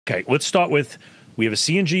Okay, let's start with, we have a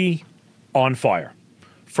CNG on fire.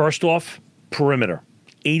 First off, perimeter,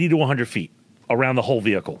 80 to 100 feet around the whole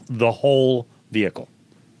vehicle. The whole vehicle.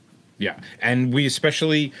 Yeah, and we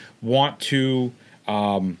especially want to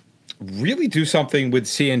really do something with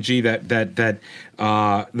CNG that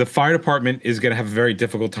the fire department is going to have a very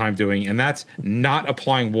difficult time doing, and that's not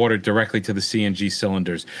applying water directly to the CNG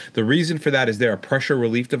cylinders. The reason for that is there are pressure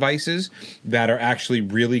relief devices that are actually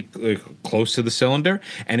really close to the cylinder,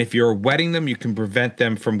 and if you're wetting them, you can prevent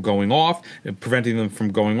them from going off. Preventing them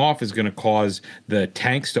from going off is going to cause the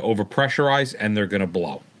tanks to overpressurize, and they're going to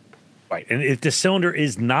blow. Right, and if the cylinder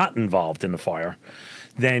is not involved in the fire,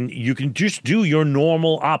 then you can just do your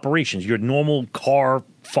normal operations, your normal car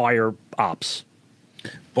fire ops.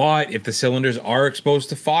 But if the cylinders are exposed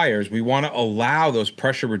to fires, we want to allow those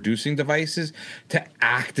pressure reducing devices to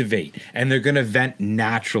activate, and they're going to vent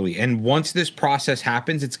naturally. And once this process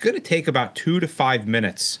happens, it's going to take about 2 to 5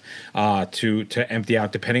 minutes to empty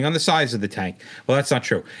out, depending on the size of the tank. Well, that's not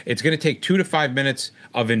true. It's going to take 2 to 5 minutes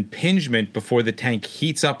of impingement before the tank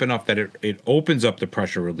heats up enough that it opens up the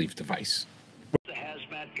pressure relief device. The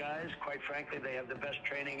hazmat guys, quite frankly, they have the best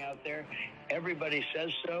training out there. Everybody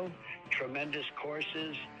says so. Tremendous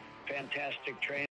courses, fantastic training.